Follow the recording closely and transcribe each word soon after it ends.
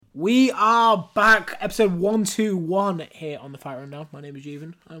We are back, episode 121 here on the Fight Rundown. My name is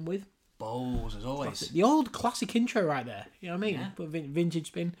Jeevan. I'm with Bowles, as always. the old classic intro right there. You know what I mean? Yeah. But vintage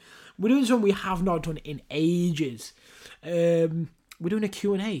spin. We're doing something we have not done in ages. We're doing a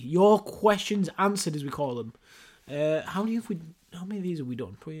Q&A. Your questions answered, as we call them. How many of these have we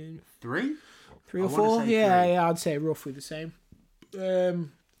done? Three or four? Yeah, I'd say roughly the same.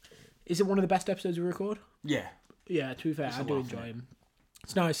 Is it one of the best episodes we record? Yeah. Yeah, to be fair, I do enjoy him.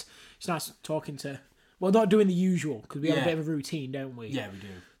 It's nice. It's nice talking to... Well, not doing the usual, because we have a bit of a routine, don't we? Yeah, we do.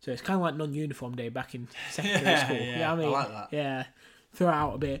 So it's kind of like non-uniform day back in secondary school. Yeah, You know what I mean? I like that. Yeah. Throw it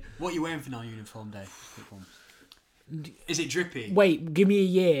out a bit. What are you wearing for non-uniform day? Quick one. Is it drippy? Wait, give me a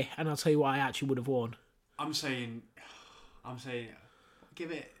year, and I'll tell you what I actually would have worn. I'm saying, give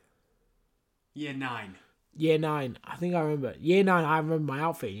it year 9. Year 9. I think I remember. Year 9, I remember my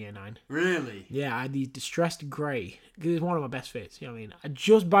outfit in year 9. Really? Yeah, I had these distressed grey. Because it's one of my best fits, you know what I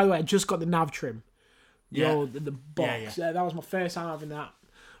mean? By the way, I just got the nav trim. The box. Yeah. That was my first time having that.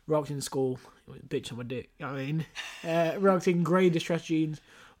 Rocked in school. Bitch on my dick, you know what I mean? Rocked in grey distressed jeans.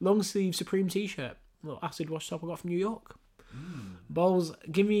 Long sleeve Supreme t-shirt. Little acid wash top I got from New York. Bowles,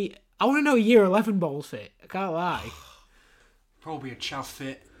 give me... I want to know a year 11 Bowles fit. I can't lie. Probably a chav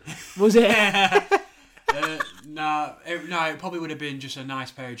fit. Was it? No, it probably would have been just a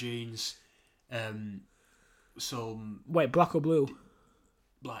nice pair of jeans. Some Wait, black or blue?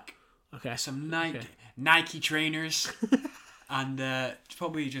 black. Okay. Some Nike trainers. And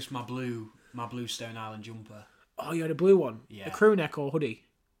probably just my blue Stone Island jumper. Oh, you had a blue one? Yeah. A crew neck or hoodie?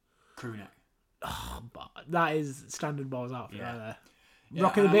 Crew neck. Oh, that is standard Bowles outfit right there. Yeah,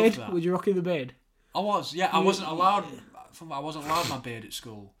 Rocking the I love beard? that. Would you rocking the beard? I was, yeah. I wasn't allowed my beard at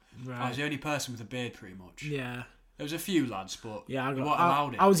school. Right. I was the only person with a beard, pretty much. Yeah. There was a few lads, but Yeah, you weren't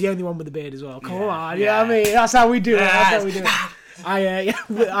allowed it. I was the only one with the beard as well. Come Yeah, on, you know what I mean? That's how we do it. That's how we do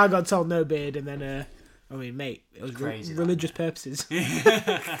it. I got told no beard, and then mate, it was crazy, religious purposes.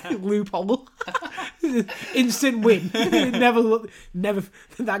 Loophole. Instant win. Never.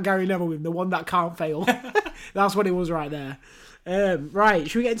 That Gary Neville win, the one that can't fail. That's what it was right there. Right,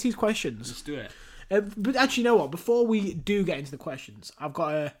 should we get into these questions? Let's do it. But actually, you know what? Before we do get into the questions, I've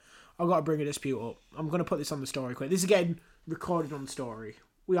got to bring a dispute up. I'm going to put this on the story quick. This is getting recorded on the story.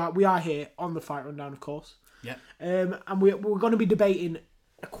 We are here on the Fight Rundown, of course. Yeah. And we're going to be debating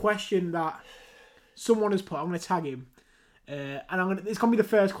a question that someone has put. I'm going to tag him, and it's going to be the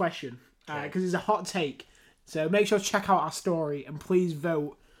first question because it's a hot take. So make sure to check out our story and please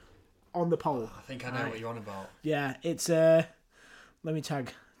vote on the poll. I think I know what you're on about. Yeah, it's let me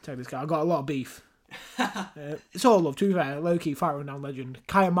tag this guy. I got a lot of beef. It's all love, to be fair. Low-key Fight Rundown legend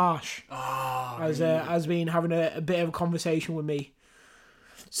Kaya Marsh has been having a bit of a conversation with me.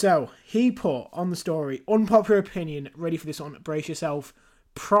 So he put on the story, unpopular opinion, ready for this one, brace yourself,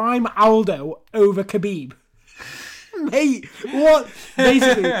 Prime Aldo over Khabib. Mate, what?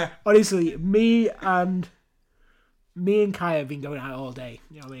 Basically, honestly, me and Kaya have been going out all day.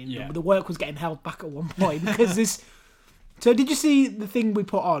 You know what I mean? Yeah. The work was getting held back at one point because this... So did you see the thing we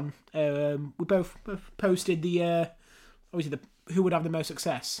put on? We both posted the obviously the who would have the most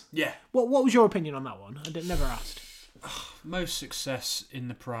success. Yeah. What was your opinion on that one? Never asked. Most success in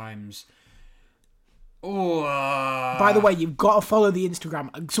the primes. Oh. By the way, you've got to follow the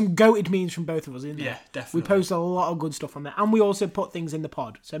Instagram. Some goated memes from both of us, isn't there? Yeah, definitely. We post a lot of good stuff on there, and we also put things in the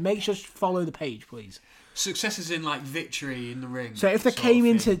pod. So make sure to follow the page, please. Success is in like victory in the ring. So if they came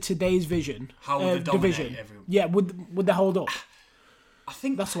into today's division, how would they dominate division, everyone? yeah, would they hold up? I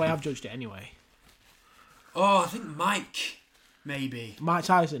think That's the way I've judged it anyway. I think Mike, maybe. Mike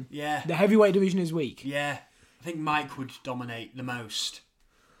Tyson. Yeah. The heavyweight division is weak. Yeah. I think Mike would dominate the most.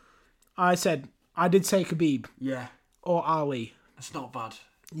 I did say Khabib. Yeah. Or Ali. That's not bad.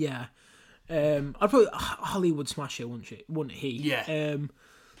 Yeah. I'd probably... Ali would smash it, wouldn't he? Yeah.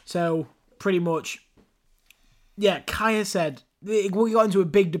 So, pretty much... Yeah, Kaya said... We got into a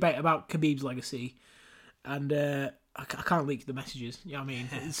big debate about Khabib's legacy. And I can't leak the messages. You know what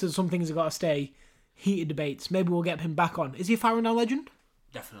I mean? So some things have got to stay heated debates. Maybe we'll get him back on. Is he a Fight Rundown legend?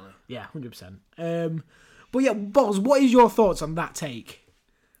 Definitely. Yeah, 100%. But yeah, Boz, what is your thoughts on that take?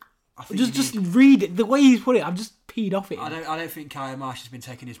 Just read it. The way he's put it, I'm just peed off it. I don't think Kaya Marsh has been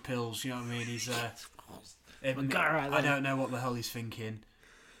taking his pills. You know what I mean? He's. I don't know what the hell he's thinking.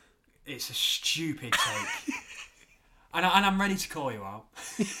 It's a stupid take, and I'm ready to call you out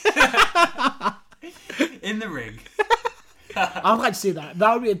in the ring. I'd like to see that.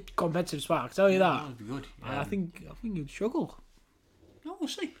 That would be a competitive spark. I'll tell you that. That would be good. I think you'd struggle. No, we'll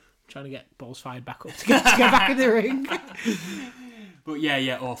see. Trying to get balls fired back up to get back in the ring. But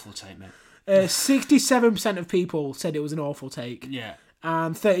yeah, awful take, mate. 67% of people said it was an awful take. Yeah.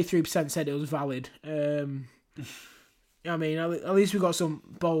 and 33% said it was valid. I mean, at least we got some.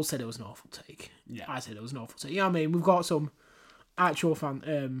 Bowles said it was an awful take. Yeah. I said it was an awful take. I mean, we've got some actual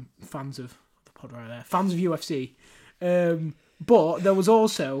fans of the pod right there, fans of UFC. But there was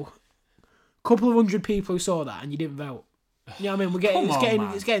also a couple of hundred people who saw that and you didn't vote. I mean,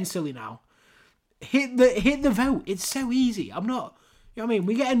 it's getting silly now. Hit the vote. It's so easy. I'm not. I mean,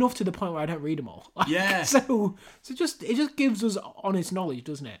 we get enough to the point where I don't read them all. Yeah. So it just gives us honest knowledge,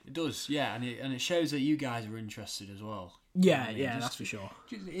 doesn't it? It does, yeah, and it shows that you guys are interested as well. Yeah, that's for sure.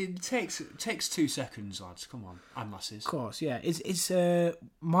 It takes 2 seconds, lads. Come on, and lasses. Of course, yeah. It's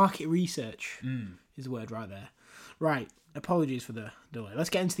market research is the word right there. Right. Apologies for the delay. Let's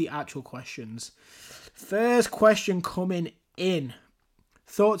get into the actual questions. First question coming in.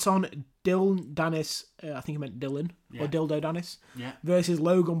 Thoughts on Dylan Dennis, I think he meant Dylan, or Dildo Dennis, versus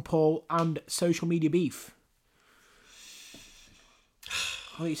Logan Paul and social media beef.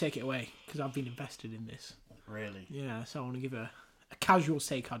 I'll let you take it away, because I've been invested in this. Really? Yeah, so I want to give a casual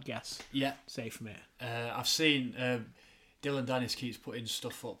take, I'd guess. Yeah. Say from it. I've seen Dylan Dennis keeps putting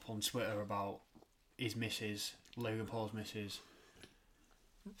stuff up on Twitter about his missus, Logan Paul's missus.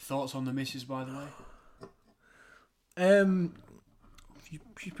 Thoughts on the missus, by the way?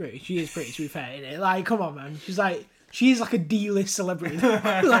 She's pretty. She is pretty, to be fair, isn't it? Like, come on, man. She's like a D-list celebrity.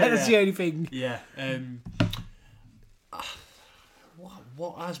 That's the only thing. Yeah.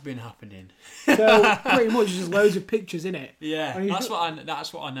 What has been happening? So pretty much just loads of pictures in it. Yeah, that's what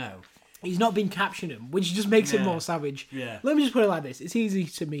I know. He's not been captioning them, which just makes him more savage. Yeah. Let me just put it like this: it's easy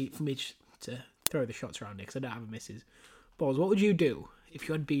for me to throw the shots around it because I don't have a missus. Balls, what would you do if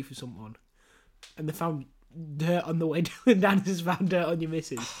you had beef with someone and they found dirt on the way Dylan Dennis has found dirt on your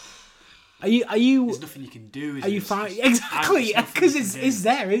missus? Are you? There's nothing you can do. Are you fine? Exactly, because it's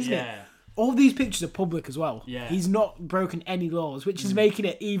there, isn't it? All these pictures are public as well. Yeah. He's not broken any laws, which is making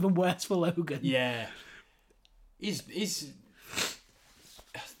it even worse for Logan. Yeah. He's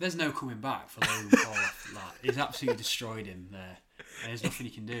there's no coming back for Logan Paul. He's absolutely destroyed him there. And there's nothing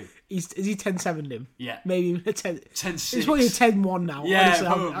he can do. Is he 10-7'd him? Yeah. Maybe a 10. 10-6. It's probably a 10-1 now. Yeah, honestly.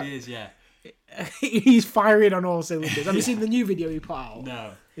 probably is, yeah. He's firing on all cylinders. Have you seen the new video he put out?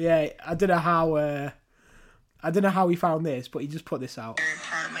 No. Yeah, I don't know how he found this, but he just put this out. Very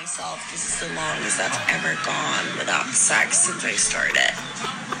proud of myself. This is the longest I've ever gone without sex since I started.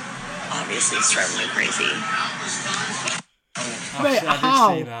 Obviously, it's driving me crazy. Mate,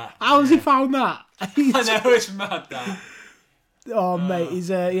 how? How has he found that? I know, it's mad, that. Oh, mate, he's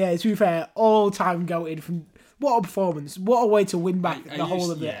to be fair, all-time goated from... What a performance. What a way to win back the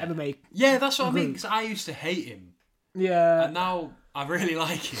whole of the MMA. Yeah, that's what I mean, because I used to hate him. Yeah. And now I really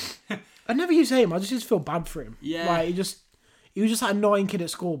like him. I never used to hate him, I just feel bad for him. Yeah. Like, he was just that annoying kid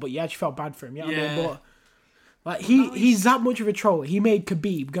at school, but you actually felt bad for him, you know what I mean? But, like, he's that much of a troll. He made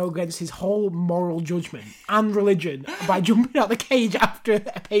Khabib go against his whole moral judgment and religion by jumping out the cage after a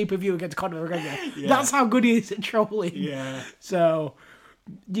pay-per-view against Conor McGregor. Yeah. That's how good he is at trolling. Yeah. So...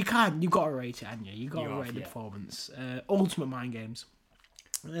 you've got to rate it, haven't you? You've got to rate the performance. Ultimate mind games.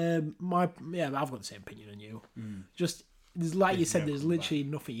 I've got the same opinion on you. Just like you said, there's literally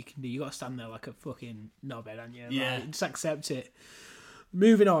nothing you can do. You got to stand there like a fucking knobhead, haven't you? Yeah. Like, just accept it.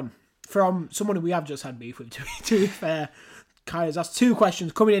 Moving on from someone who we have just had beef with. To be fair, Kyle's asked 2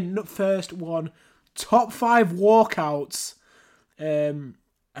 questions coming in. First one: top 5 walkouts, and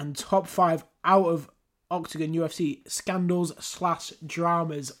top 5 out of Octagon UFC scandals /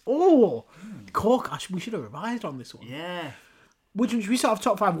 dramas. Oh, gosh, we should have revised on this one. Yeah. Which one should we start off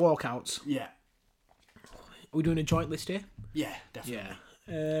top 5 walkouts? Yeah. Are we doing a joint list here? Yeah, definitely.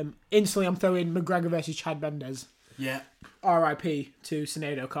 Yeah. Instantly, I'm throwing McGregor versus Chad Mendes. Yeah. R.I.P. to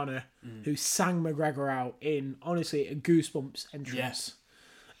Sinead O'Connor, who sang McGregor out in, honestly, a goosebumps entrance.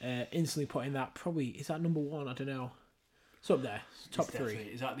 Yes. Instantly putting that, probably, is that number 1? I don't know. It's up there. Top 3.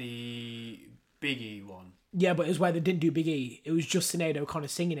 Is that the Biggie one? Yeah, but it was where they didn't do Big E. It was just Sinead O'Connor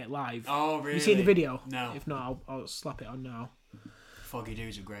singing it live. Oh, really? Have you seen the video? No. If not, I'll slap it on now. Foggy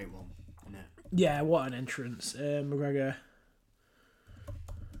Doo's a great one, isn't it? Yeah, what an entrance. McGregor.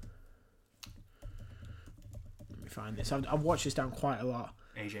 Let me find this. I've watched this down quite a lot.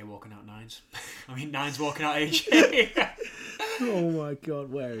 AJ walking out Nines. I mean, Nines walking out AJ. Oh my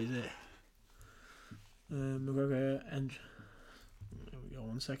god, where is it? McGregor and... There we go,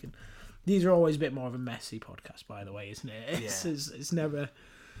 1 second. These are always a bit more of a messy podcast, by the way, isn't it? It's never...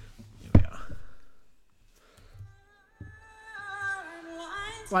 Here we are.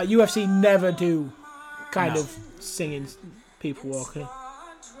 Like, UFC never do kind of singing people walking.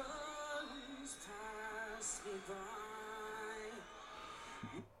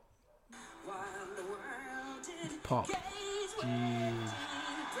 Pop. Jeez.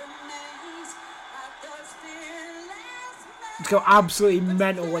 Just go absolutely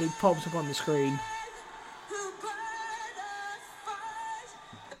mental when he pops up on the screen.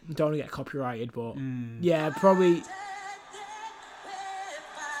 Don't want to get copyrighted, but yeah, probably.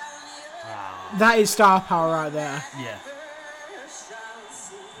 That is star power right there. Yeah.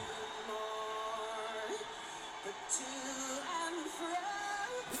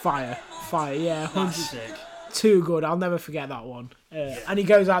 Fire, yeah. That's sick. Too good. I'll never forget that one. And he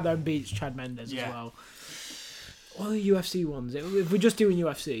goes out there and beats Chad Mendes as well. All the UFC ones. If we're just doing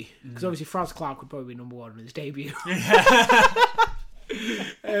UFC, because obviously Franz Clark would probably be number one in his debut.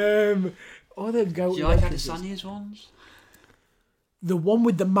 Or the goat. Do you like Adesanya's ones? The one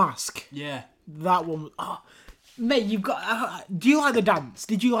with the mask. Yeah. That one. Oh, mate, you've got. Do you like the dance?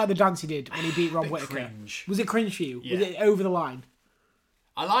 Did you like the dance he did when he beat Rob Whittaker? Cringe. Was it cringe for you? Yeah. Was it over the line?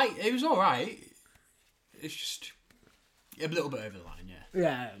 It was alright. It's just a little bit over the line,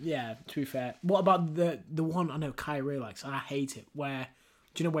 Yeah, to be fair. What about the one I know Kai really likes, and I hate it, where,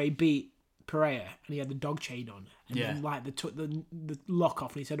 do you know where he beat Pereira and he had the dog chain on? And then, like, they took the lock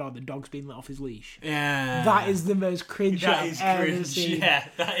off and he said, the dog's been let off his leash. Yeah. That is the most cringe I've ever seen. Yeah,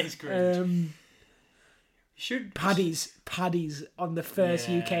 that is cringe. Paddy's on the first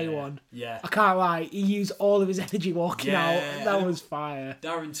UK one. Yeah. I can't lie, he used all of his energy walking out. That was fire.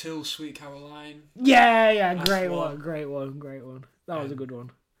 Darren Till's Sweet Caroline. Yeah, great one. That was a good one.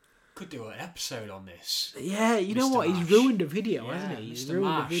 Could do an episode on this. Yeah, you know Mr. what? Mash. He's ruined the video, hasn't he? He's Mr.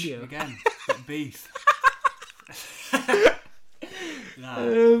 ruined Mash, the video. again. Bit beef.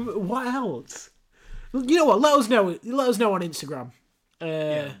 What else? You know what? Let us know. Let us know on Instagram.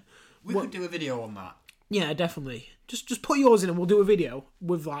 We could do a video on that. Yeah, definitely. Just put yours in and we'll do a video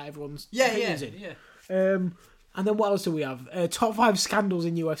with like everyone's opinions in. Yeah. And then what else do we have? Top 5 scandals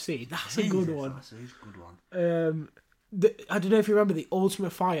in UFC. That's a good one. That's a good one. I don't know if you remember the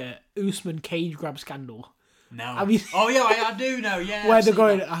Ultimate Fighter Usman cage grab scandal. No. Oh yeah, I do know. Yeah. Where they're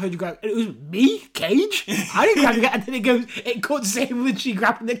going, I heard you grab. It was me, cage. I didn't grab it, and then it cuts him literally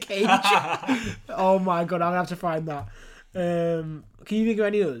grabbing the cage. Oh my god, I'll have to find that. Can you think of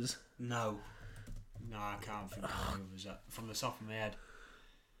any others? No, I can't think of any others from the top of my head.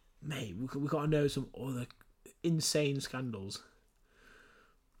 Mate, we got to know some other insane scandals.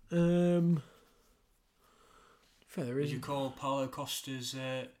 Would you call Paulo Costa's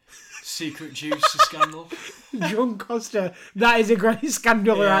secret juice a scandal? John Costa, that is a great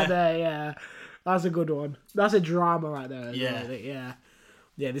scandal right Yeah. there. Yeah, that's a good one. That's a drama right there. Yeah.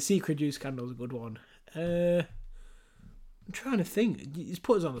 Yeah. The secret juice scandal is a good one. I'm trying to think. He's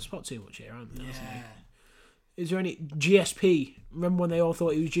put us on the spot too much here, aren't they? Yeah. Is there any GSP? Remember when they all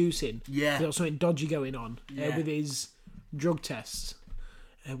thought he was juicing? Yeah. There was something dodgy going on Yeah. with his drug tests.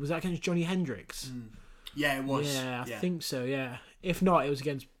 Was that against Johnny Hendricks? Yeah, it was. Yeah, I think so. Yeah. If not, it was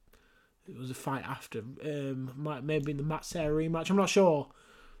a fight after. Maybe in the Matt Serra rematch. I'm not sure.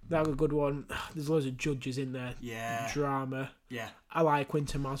 That was a good one. There's loads of judges in there. Yeah. Drama. Yeah. I like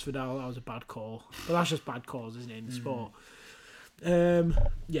Quinton Masvidal. That was a bad call. But that's just bad calls, isn't it, in sport?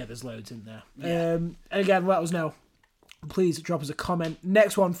 Yeah, there's loads in there. Yeah. And again, let us know. Please drop us a comment.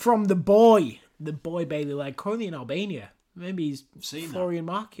 Next one from the boy Bailey Legg, currently in Albania. Maybe he's Florian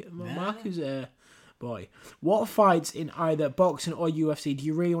Marcus' boy. What fights in either boxing or UFC do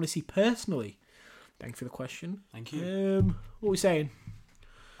you really want to see personally? Thank you for the question. Thank you. What are we saying?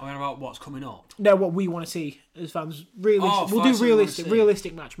 I mean, about what's coming up. No, what we want to see as fans. Realistic. We'll fights do we wanna see.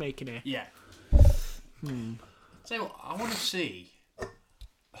 realistic matchmaking here. Yeah. Tell you what, I want to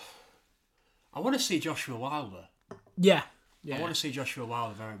see Joshua Wilder. Yeah. I want to see Joshua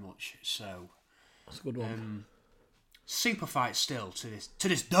Wilder very much. So That's a good one. super fight still to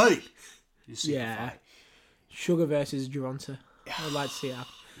this day. Yeah. Fight. Sugar versus Gervonta. I'd like to see that.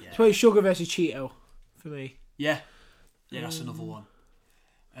 Yeah. It's probably Sugar versus Cheeto for me. Yeah, that's another one.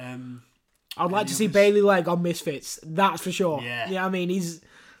 I'd like to see Bailey Legg on Misfits. That's for sure. Yeah. I mean,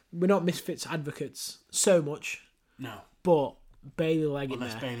 we're not Misfits advocates so much, No, but Bailey Legg in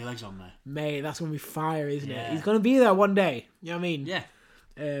unless there. Bailey Legg's on there. Mate, that's going to be fire, isn't it? Yeah. He's going to be there one day. You know what I mean? Yeah.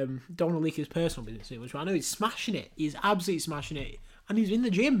 Don't want to leak his personal business too much, but I know he's smashing it. He's absolutely smashing it. And he's in the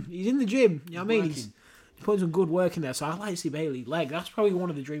gym. You know what I mean? He's putting some good work in there. So I'd like to see Bailey Legg. That's probably one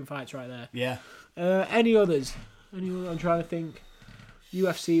of the dream fights right there. Yeah. Any others? I'm trying to think.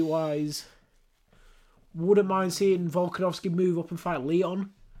 UFC wise, wouldn't mind seeing Volkanovski move up and fight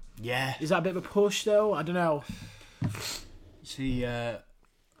Leon. Yeah. Is that a bit of a push though? I don't know. See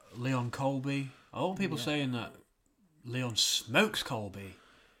Leon Colby. All people saying that Leon smokes Colby.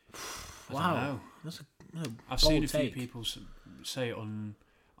 Wow. That's I've seen a few people say it on.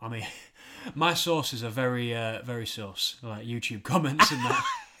 I mean, my sources are very, very sus, like YouTube comments and that.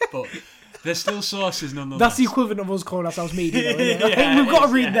 But They're still sources nonetheless. That's the equivalent of us calling ourselves media, though, isn't it? We've got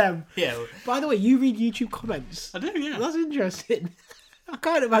to read them. Yeah. By the way, you read YouTube comments. I do, yeah. That's interesting. I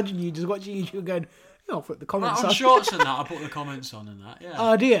can't imagine you just watching YouTube going, I'll put the comments On on. shorts and that, I put the comments on and that, yeah.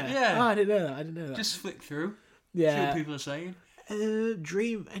 Oh, do you? Yeah. Oh, I didn't know that. Just flick through. Yeah. See what people are saying.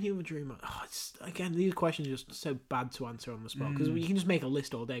 Dream, any other dream? Oh, again, these questions are just so bad to answer on the spot because you can just make a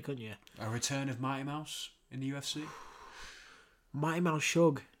list all day, couldn't you? A return of Mighty Mouse in the UFC. Mighty Mouse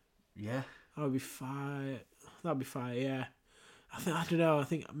Shug. Yeah. That would be fire. That'd be fire, yeah. I don't know. I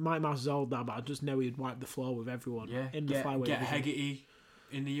think Mighty Mouse is old now, but I just know he'd wipe the floor with everyone. Yeah. In the flyweight. Get Hegarty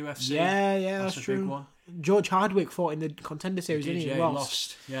in the UFC. Yeah, that's a true. big one. George Hardwick fought in the Contender Series, didn't he? He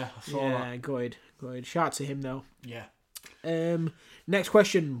lost. Yeah, I saw that. Good. Shout out to him though. Yeah. Next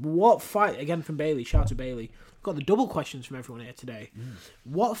question. What fight, again from Bailey, shout out to Bailey. We've got the double questions from everyone here today.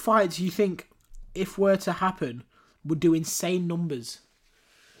 What fights do you think, if were to happen, would do insane numbers?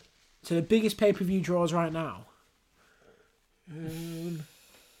 So the biggest pay-per-view draws right now.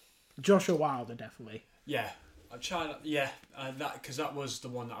 Joshua Wilder, definitely. Yeah. I'm trying. Yeah, because that was the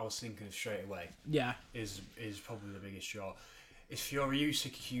one that I was thinking of straight away. Yeah. Is probably the biggest draw. Is Fury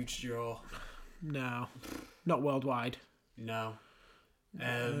Usyk a huge draw? No. Not worldwide. No.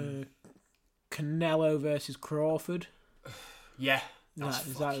 Canelo versus Crawford. Yeah.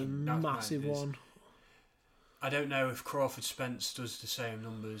 Is that a massive one? I don't know if Crawford Spence does the same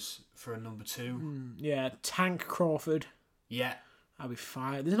numbers for a number 2. Yeah, Tank Crawford. Yeah. That'd be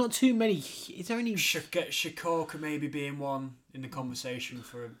fine. There's not too many. Is there any? Shakur could maybe be in one in the conversation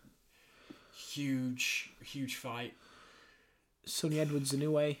for a huge fight. Sonny Edwards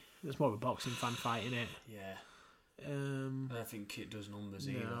Inoue. There's more of a boxing fan fight in it. Yeah. I don't think it does numbers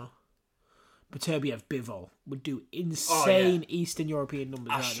either. Beterbiev Bivol would do insane Eastern European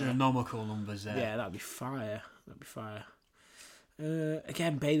numbers. Astronomical numbers there. Yeah, that'd be fire.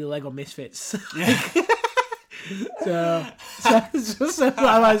 Again, Bailey Leg on Misfits. Yeah. so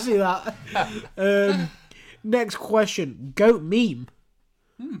I might see that. Next question. Goat meme.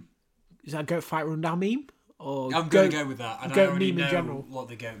 Is that Goat Fight Rundown meme? Or I'm going to go with that. And goat I already meme in know general. what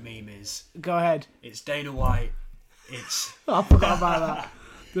the goat meme is. Go ahead. It's Dana White. It's... I forgot about that.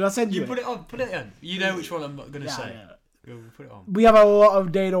 Did I send you put it on. Put it in. You know which one I'm going to say. Yeah. We'll put it on. We have a lot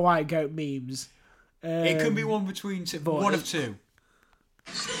of Dana White goat memes. It could be one between one of two.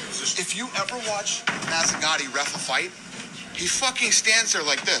 If you ever watch Mazzagatti ref a fight, he fucking stands there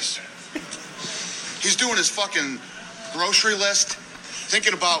like this. He's doing his fucking grocery list,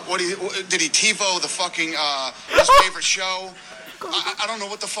 thinking about did he TiVo the fucking his favorite show. I don't know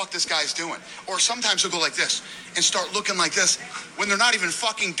what the fuck this guy's doing. Or sometimes he'll go like this and start looking like this when they're not even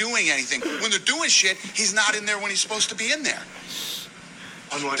fucking doing anything. When they're doing shit, he's not in there when he's supposed to be in there.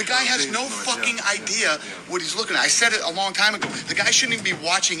 The guy has no fucking idea what he's looking at. I said it a long time ago. The guy shouldn't even be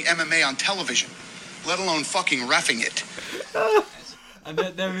watching MMA on television, let alone fucking reffing it. And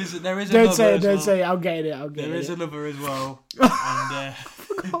there is another. Don't say it. I'll get it. There is another as well. And I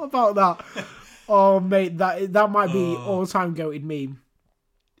forgot about that. Oh mate, that might be all-time goated meme.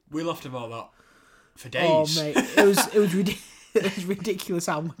 We laughed about that for days. Oh mate, it was ridiculous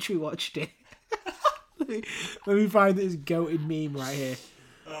how much we watched it. Let me find this goated meme right here.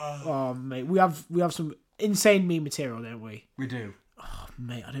 Oh mate, we have some insane meme material, don't we? We do. Oh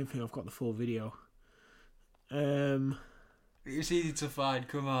mate, I don't think I've got the full video. It's easy to find.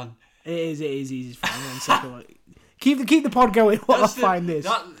 Come on. It is easy to find. 1 second. Keep the pod going while I find this.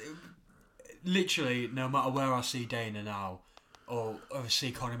 Literally, no matter where I see Dana now, or I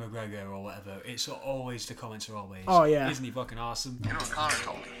see Conor McGregor or whatever, it's always the comments are always. Oh yeah. Isn't he fucking awesome? You know what Conor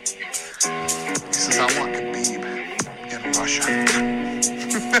told me? He says, I want Khabib in Russia.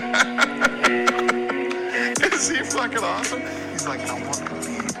 Is he fucking awesome? He's like, I want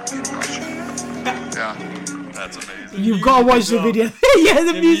Khabib in Russia. Yeah. That's amazing. You've got to watch the video. Yeah,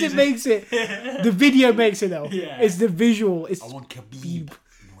 the music makes it. The video makes it though. Yeah. It's the visual. I want Khabib in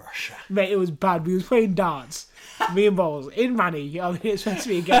Russia. Mate, it was bad. We was playing darts. Me and Balls in Manny. I mean, it's supposed to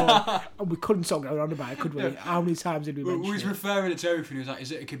be a game on, and we couldn't stop going on about it, could we? How many times did we mention it? We was referring it to everything. He was like,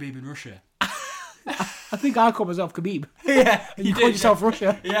 is it a Khabib in Russia? I think I called myself Khabib. Yeah. And you called yourself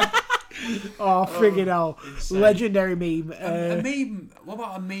Russia. Yeah. Oh, friggin' hell. Insane. Legendary meme. A meme. What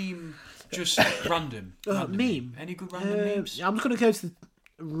about a meme just random? Meme? Any good random memes? I'm just going to go to the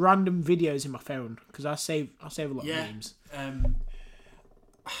random videos in my phone, because I save a lot of memes.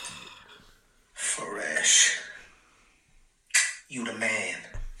 Fresh. You the man.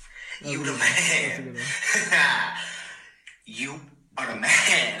 You the man. You are the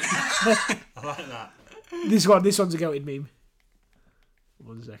man. I like that. This one's a goated meme.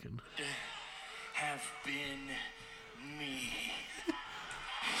 1 second. Have been me.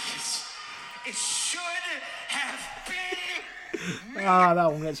 it should have been.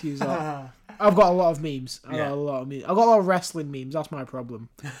 That one gets used up. I've got a lot of memes. I've got a lot of wrestling memes. That's my problem.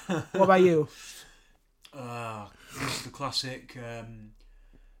 What about you? There's the classic.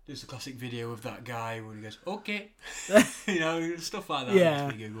 There's the classic video of that guy when he goes, "Okay," stuff like that. Yeah.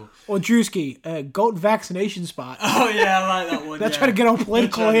 Google. Or Drewski, goat vaccination spot. Oh yeah, I like that one. They're trying to get all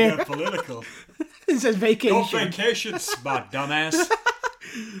political here. Political. It says vacation. Go vacation, smart dumbass.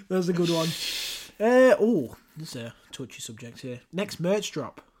 That's a good one. There's a touchy subject here. Next merch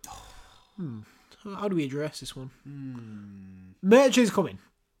drop. How do we address this one? Merch is coming.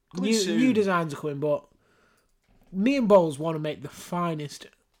 New designs are coming, but me and Bowles want to make the finest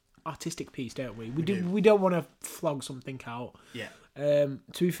artistic piece, don't we? We don't want to flog something out. Yeah. To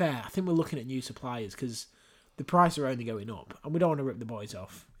be fair, I think we're looking at new suppliers because the prices are only going up, and we don't want to rip the boys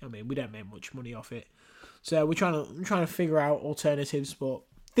off. I mean, we don't make much money off it, so we're trying to figure out alternatives. But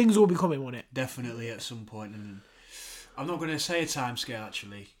things will be coming, won't it? Definitely at some point, and I'm not going to say a timescale.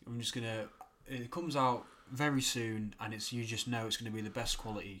 Actually, I'm just gonna. It comes out very soon, and you just know it's going to be the best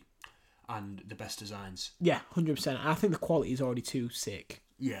quality and the best designs. Yeah, 100%. I think the quality is already too sick.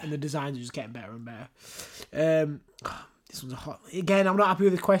 Yeah. And the designs are just getting better and better. This one's a hot... Again, I'm not happy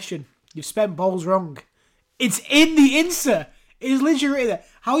with the question. You've spent Bowles wrong. It's in the Insta. It is literally written there.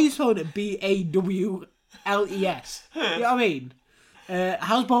 How are you spelling it? Bawles? You know what I mean?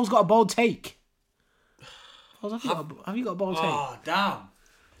 How's Bowles got a bold take? Bowles, have you got a bold take? Oh, damn.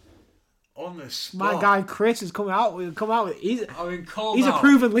 On the spot. My guy Chris has come out with... He's a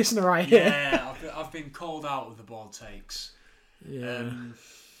proven listener right here. Yeah, I've been called out with the bald takes. Yeah.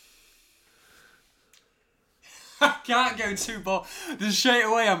 I can't go too bold. Just straight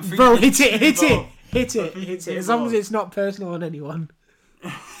away I'm thinking... Bro, hit it. As long as it's not personal on anyone.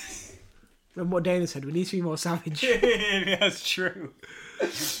 Remember what Dana said? We need to be more savage. That's true.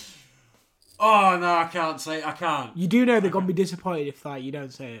 Oh, no, I can't say... I can't. You do know they're going to be disappointed if you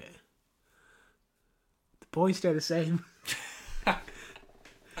don't say it. The boys stay the same.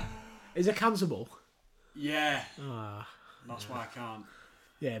 Is it cancelable? Yeah. That's why I can't.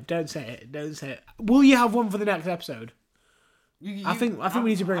 Yeah, don't say it. Will you have one for the next episode? I think we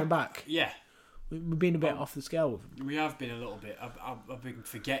need to bring him back. Yeah. We've been a bit off the scale with him. We have been a little bit. I've been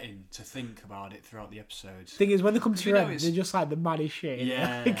forgetting to think about it throughout the episodes. Thing is, when they come to your end, they're just like the maddest shit.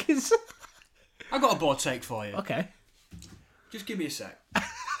 Yeah. I got a board take for you. Okay. Just give me a sec.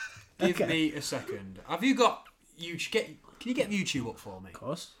 Give me a second. Have you got YouTube? Can you get YouTube up for me? Of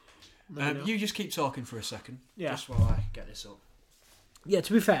course. You just keep talking for a second. Yeah. Just while I get this up. Yeah,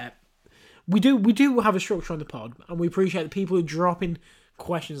 to be fair, we do have a structure on the pod, and we appreciate the people who drop in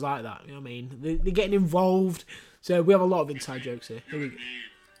questions like that. You know what I mean? They're getting involved, so we have a lot of inside jokes here.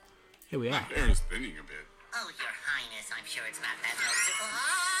 Here we are. Hair is thinning a bit. Oh, Your Highness, I'm sure it's not that noticeable.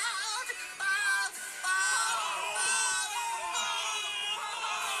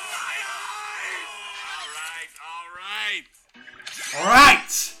 All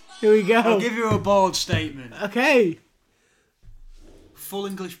right. Here we go. I'll give you a bold statement. Okay. Full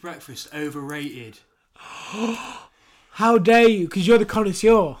English breakfast overrated. How dare you? Because you're the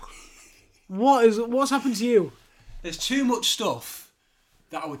connoisseur. What's happened to you? There's too much stuff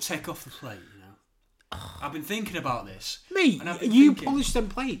that I would take off the plate. You know, I've been thinking about this. Mate, you polish them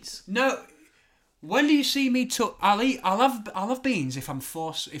plates. No. When do you see me? I'll have beans if I'm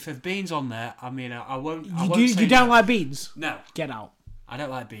forced. If there's beans on there, I mean, I won't. You don't like beans? No. Get out. I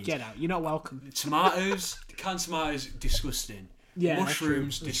don't like beans. Get out. You're not welcome. Tomatoes, canned tomatoes, disgusting. Yeah,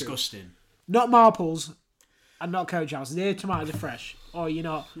 mushrooms, that's true. disgusting. Not marples and not coach house. Their tomatoes are fresh. Or you're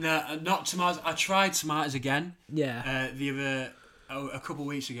not. No, not tomatoes. I tried tomatoes again. Yeah. A couple of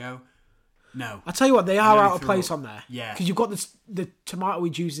weeks ago. No. I tell you what, they are Nearly out of threw place up. on there. Yeah. Because you've got the tomato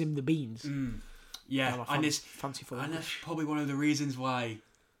juice in the beans. Yeah, and it's fancy for and that's probably one of the reasons why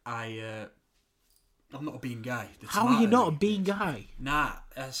I'm not a bean guy. How are you not a bean guy? Nah,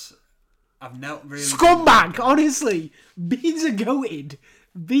 I've not really scumbag. Honestly, beans are goated.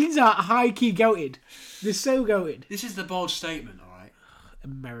 Beans are high key goated. They're so goated. This is the bold statement, all right?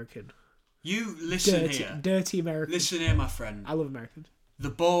 American. You listen here. Dirty American. Listen here, my friend. I love Americans. The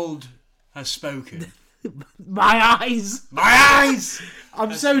bold has spoken. My eyes. My eyes.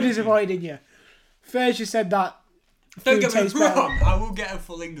 I'm so disappointed in you. First you said that. Don't get me wrong. I will get a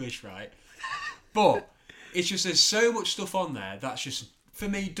full English right, but it's just there's so much stuff on there that's just for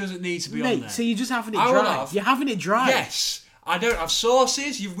me doesn't need to be on there. So you're just having it dry. You're having it dry. Yes. I don't have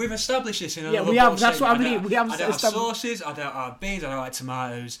sauces. We've established this in another we have. That's statement. what I mean. I don't have sauces. I don't have beans. I don't like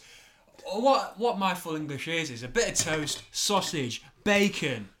tomatoes. What my full English is a bit of toast, sausage,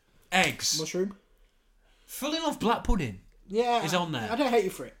 bacon, eggs. Mushroom. Fully love black pudding. Yeah, is on there. I don't hate you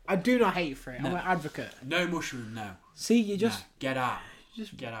for it. I do not hate you for it. No. I'm an advocate. No mushroom, no. See, you just No. Get out.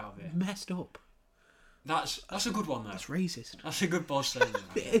 Just get out of here. messed up. That's a good one, though. That's racist. That's a good boss statement.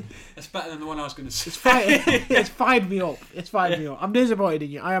 That's better than the one I was going to say. It's fired me up. It's fired me up. I'm disappointed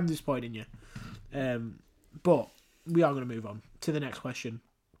in you. I am disappointed in you. But we are going to move on to the next question,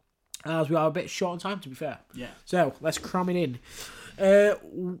 as we are a bit short on time, to be fair. Yeah. So let's cram it in.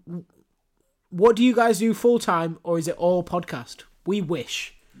 What do you guys do full time, or is it all podcast? We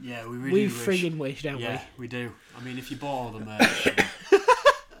wish. Yeah, we really wish. Friggin' wish, don't Yeah, we do. I mean, if you bought all the merch...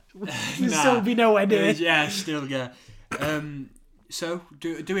 There'd still be nowhere near it. Yeah, still, yeah. So,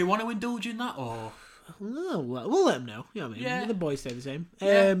 do we want to indulge in that, or...? No, we'll let them know. You know what I mean? Yeah. The boys stay the same.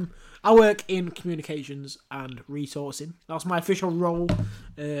 Yeah. I work in communications and resourcing. That's my official role.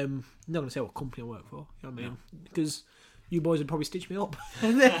 I'm not going to say what company I work for. You know what I mean? Because you boys would probably stitch me up.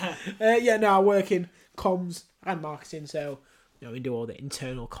 I work in comms and marketing. So, we do all the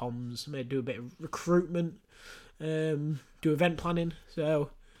internal comms. We do a bit of recruitment. Do event planning.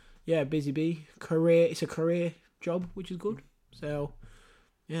 So, yeah, busy bee. It's a career job, which is good. So,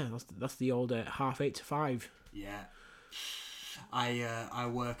 yeah, that's the old 8:30 to 5. Yeah. I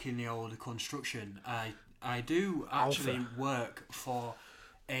work in the old construction. I do actually work for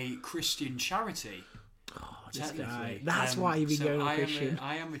a Christian charity. Oh, this guy. That's why you've been going on Christian.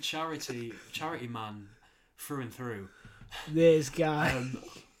 I am a charity man through and through. This guy.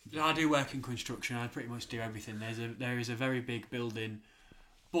 I do work in construction. I pretty much do everything. There is a very big building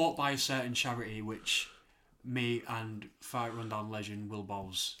bought by a certain charity, which me and Fight Rundown legend Will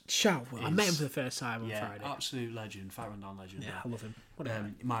Bowles. I met him for the first time on Friday. Absolute legend, Fight Rundown legend. Yeah, I love him.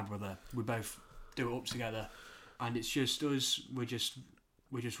 My brother. We both do it up together, and it's just us. We're just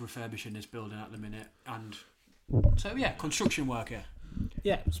refurbishing this building at the minute, and so yeah, construction worker.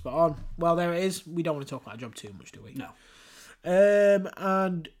 Yeah, spot on. Well, there it is. We don't want to talk about our job too much, do we? No.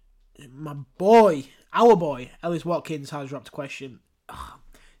 And our boy, Ellis Watkins has dropped a question. Oh,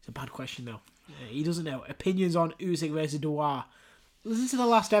 it's a bad question though. He doesn't know. Opinions on Usyk versus Duar. Listen to the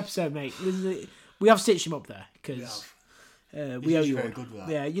last episode, mate. We have stitched him up there because we owe you one. Good with that.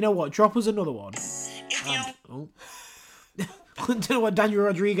 Yeah, you know what? Drop us another one. I don't know what Daniel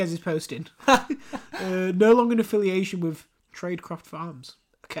Rodriguez is posting. No longer an affiliation with Tradecraft Farms.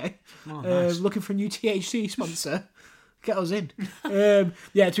 Okay. Oh, nice. Looking for a new THC sponsor. Get us in. To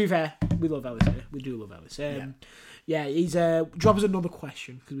be fair, we love Ellis here. We do love Ellis. He's drop us another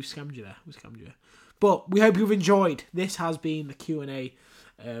question because we scammed you there. But we hope you've enjoyed. This has been the Q&A.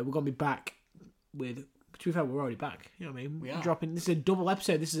 We're gonna be back with. To be fair, we're already back. You know what I mean? We are. Dropping. This is a double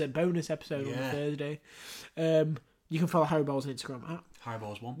episode. This is a bonus episode on Thursday. You can follow Harry Balls on Instagram at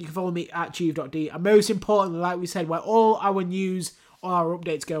HarryBalls1. You can follow me at Chief.D. And most importantly, like we said, where all our news, all our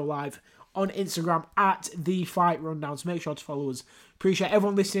updates go live on Instagram at The Fight Rundown. So make sure to follow us. Appreciate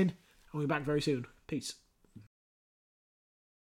everyone listening, and we'll be back very soon. Peace.